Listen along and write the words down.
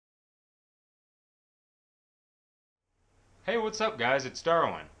Hey, what's up guys? It's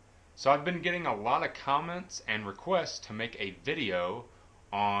Darwin. So I've been getting a lot of comments and requests to make a video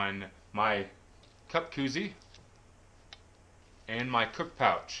on my cup koozie and my cook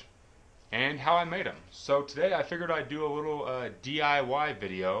pouch and how I made them. So today I figured I'd do a little DIY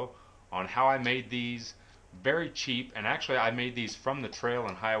video on how I made these very cheap, and actually I made these from the trail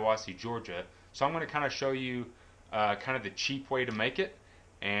in Hiawassee, Georgia. So I'm going to kind of show you kind of the cheap way to make it,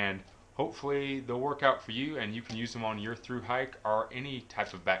 and hopefully they'll work out for you and you can use them on your through hike or any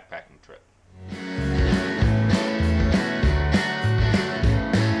type of backpacking trip.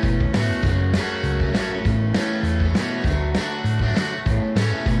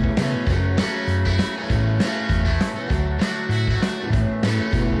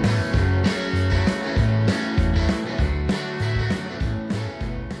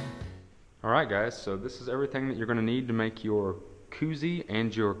 Alright guys, so this is everything that you're going to need to make your koozie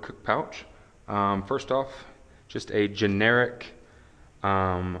and your cook pouch. First off, just a generic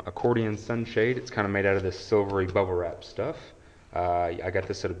accordion sunshade. It's kind of made out of this silvery bubble wrap stuff. I got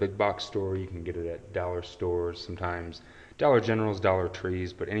this at a big box store. You can get it at dollar stores, sometimes Dollar Generals, Dollar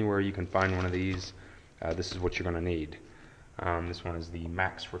Trees, but anywhere you can find one of these, this is what you're going to need. This one is the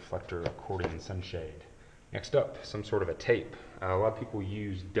Max Reflector Accordion Sunshade. Next up, some sort of a tape. A lot of people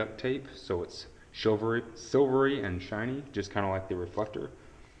use duct tape, so it's silvery and shiny, just kind of like the reflector.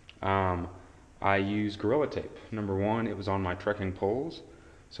 I use Gorilla Tape. Number one, it was on my trekking poles,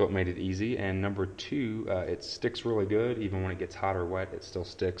 so it made it easy. And number two, it sticks really good. Even when it gets hot or wet, it still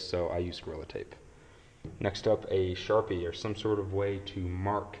sticks, so I use Gorilla Tape. Next up, a Sharpie or some sort of way to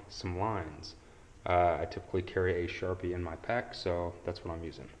mark some lines. I typically carry a Sharpie in my pack, so that's what I'm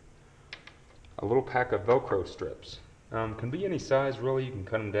using. A little pack of Velcro strips. Can be any size really, you can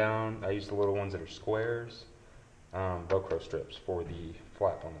cut them down. I use the little ones that are squares. Velcro strips for the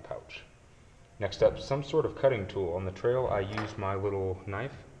flap on the pouch. Next up, some sort of cutting tool. On the trail I use my little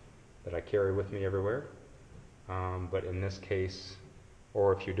knife that I carry with me everywhere. But in this case,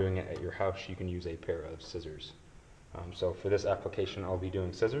 or if you're doing it at your house, you can use a pair of scissors. So for this application I'll be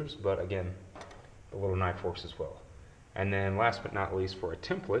doing scissors, but again, the little knife works as well. And then last but not least, for a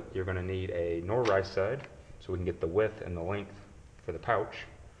template, you're going to need a nor-rice side, so we can get the width and the length for the pouch,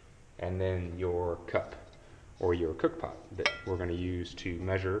 and then your cup or your cook pot that we're going to use to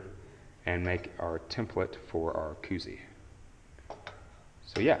measure and make our template for our koozie.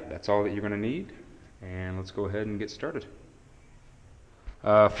 So yeah, that's all that you're going to need, and let's go ahead and get started.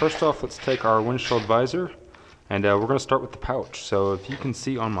 First off, let's take our windshield visor, and we're going to start with the pouch. So if you can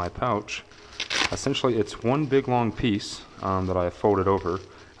see on my pouch, essentially it's one big long piece that I folded over,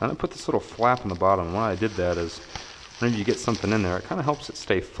 and I put this little flap on the bottom. Why I did that is whenever you get something in there, it kind of helps it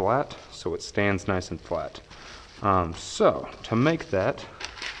stay flat, so it stands nice and flat. So to make that,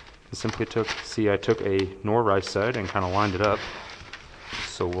 I simply took a nor-rice side and kind of lined it up.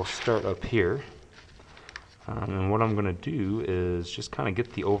 So we'll start up here, and what I'm going to do is just kind of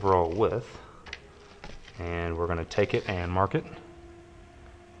get the overall width, and we're going to take it and mark it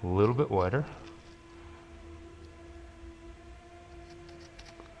a little bit wider.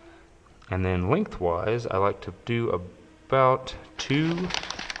 And then lengthwise, I like to do about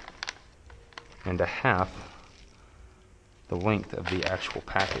 2.5 the length of the actual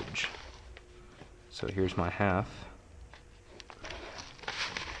package. So here's my half.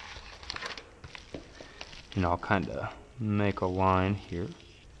 And I'll kind of make a line here.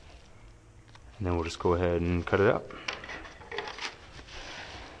 And then we'll just go ahead and cut it up.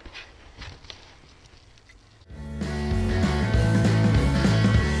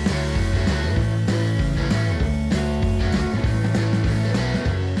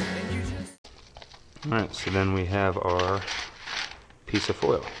 Alright, so then we have our piece of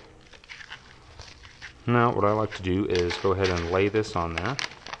foil. Now what I like to do is go ahead and lay this on there.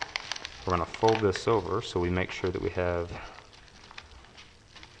 We're going to fold this over so we make sure that we have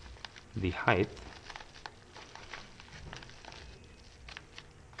the height.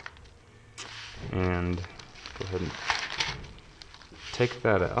 And go ahead and take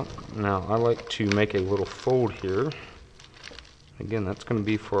that out. Now I like to make a little fold here. Again, that's going to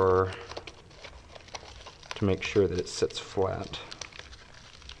be to make sure that it sits flat.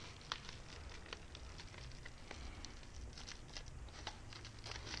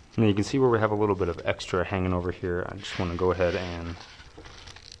 Now you can see where we have a little bit of extra hanging over here. I just want to go ahead and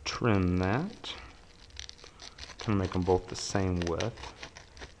trim that. Kind of make them both the same width.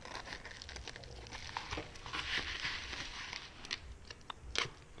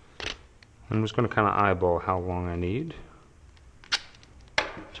 I'm just going to kind of eyeball how long I need.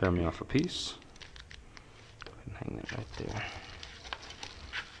 Tear me off a piece. Go ahead and hang that right there.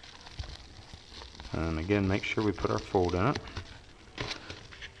 And again, make sure we put our fold in it.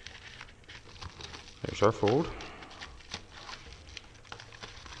 There's our fold.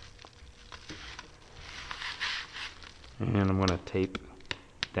 And I'm going to tape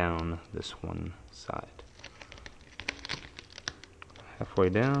down this one side. Halfway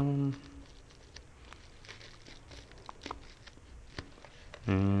down.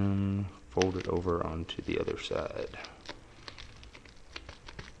 And fold it over onto the other side.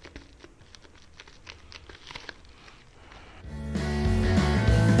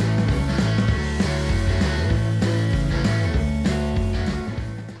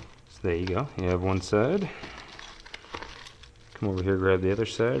 So there you go. You have one side. Come over here, grab the other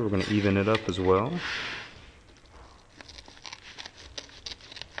side. We're going to even it up as well.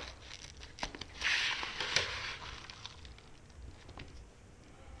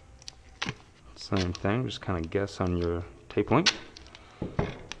 Same thing, just kind of guess on your tape length.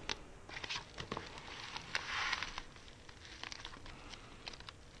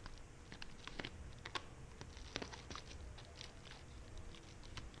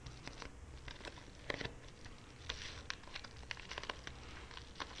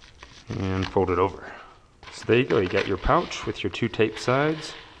 And fold it over. So there you go, you got your pouch with your two tape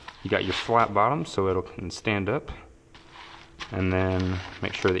sides. You got your flat bottom so it'll can stand up. And then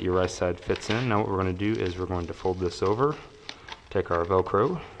make sure that your right side fits in. Now what we're going to do is we're going to fold this over, take our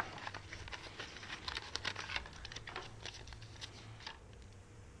Velcro,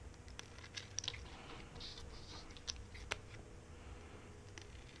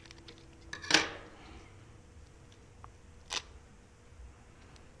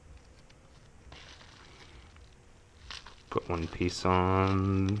 put one piece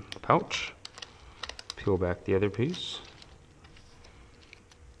on the pouch, peel back the other piece.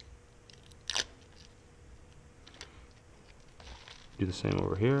 Do the same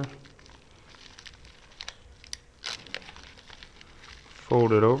over here.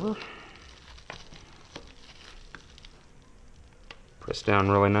 Fold it over. Press down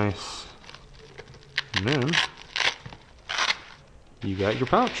really nice. And then you got your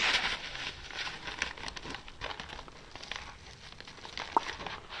pouch.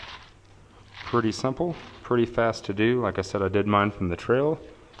 Pretty simple, pretty fast to do. Like I said, I did mine from the trail.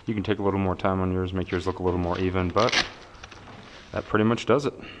 You can take a little more time on yours, make yours look a little more even, but that pretty much does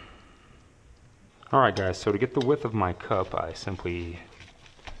it. Alright guys, so to get the width of my cup, I simply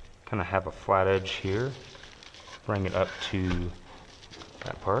kind of have a flat edge here, bring it up to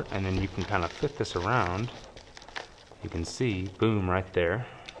that part, and then you can kind of fit this around. You can see, boom, right there.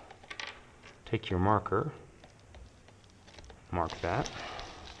 Take your marker, mark that,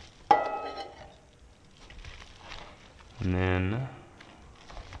 and then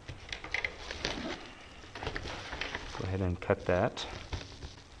go ahead and cut that.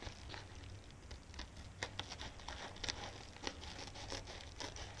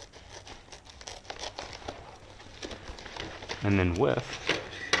 And then width,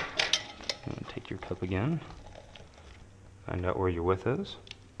 take your cup again, find out where your width is.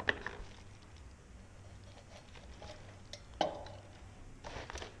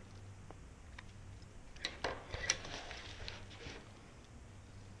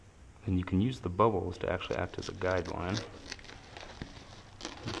 And you can use the bubbles to actually act as a guideline.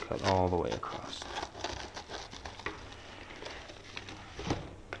 And cut all the way across.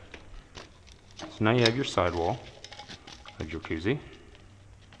 So now you have your sidewall of your koozie.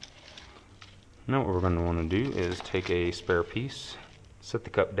 Now what we're going to want to do is take a spare piece, set the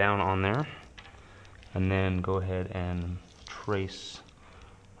cup down on there, and then go ahead and trace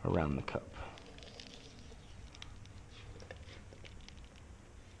around the cup.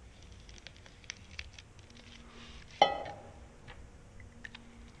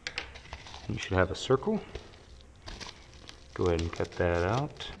 You should have a circle. Go ahead and cut that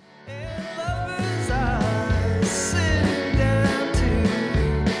out.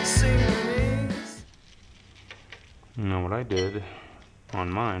 Now what I did on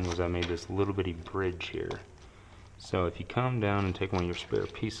mine was I made this little bitty bridge here. So if you come down and take one of your spare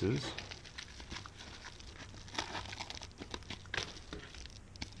pieces,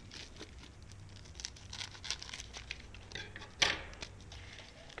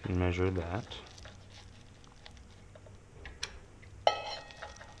 you can measure that.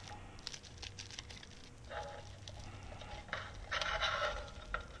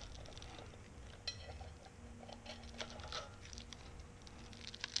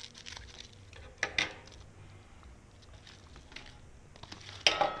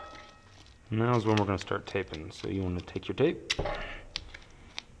 Now is when we're going to start taping. So you want to take your tape,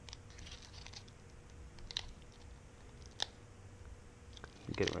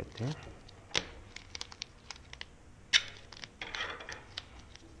 get it right there,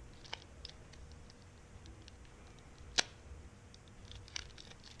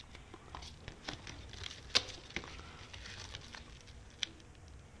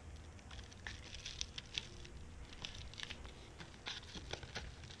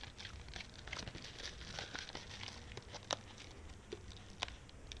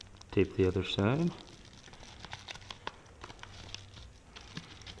 Tape the other side.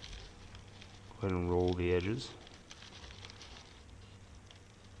 Go ahead and roll the edges.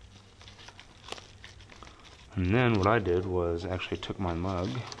 And then what I did was actually took my mug,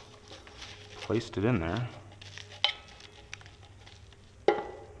 placed it in there.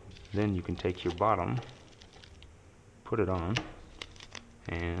 Then you can take your bottom, put it on,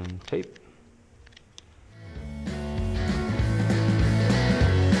 and tape.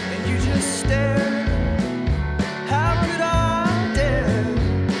 And you just stare. How could I dare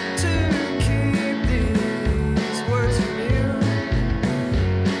to keep these words from you?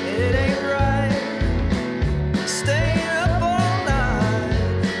 It ain't right. Staying up all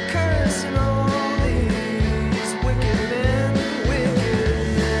night, cursing all these wicked men, wicked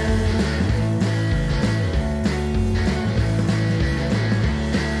men.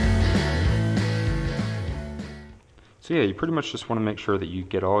 So yeah, you pretty much just want to make sure that you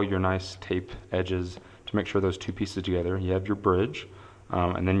get all your nice tape edges to make sure those two pieces together. You have your bridge,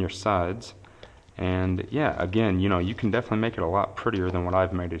 and then your sides. And yeah, again, you know, you can definitely make it a lot prettier than what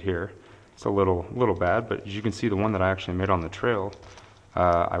I've made it here. It's a little bad, but as you can see, the one that I actually made on the trail,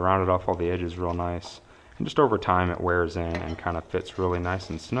 I rounded off all the edges real nice. And just over time, it wears in and kind of fits really nice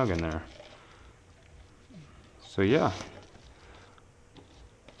and snug in there. So yeah.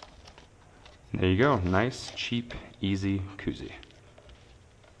 There you go, nice, cheap, easy koozie.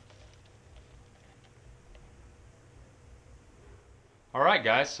 Alright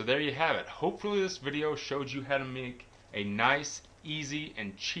guys, so there you have it. Hopefully this video showed you how to make a nice, easy,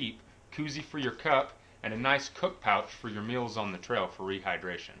 and cheap koozie for your cup and a nice cook pouch for your meals on the trail for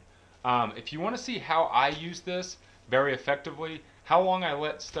rehydration. If you want to see how I use this very effectively, how long I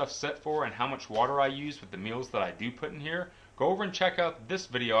let stuff sit for, and how much water I use with the meals that I do put in here, go over and check out this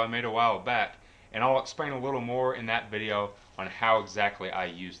video I made a while back, and I'll explain a little more in that video on how exactly I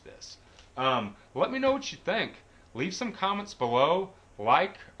use this. Let me know what you think. Leave some comments below,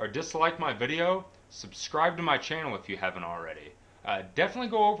 like or dislike my video, subscribe to my channel if you haven't already.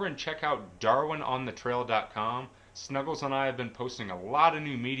 Definitely go over and check out darwinonthetrail.com. Snuggles and I have been posting a lot of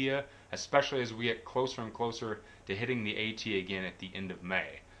new media, especially as we get closer and closer to hitting the AT again at the end of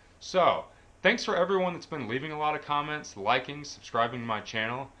May. So, thanks for everyone that's been leaving a lot of comments, liking, subscribing to my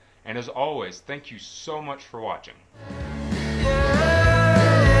channel, and as always, thank you so much for watching. Yeah.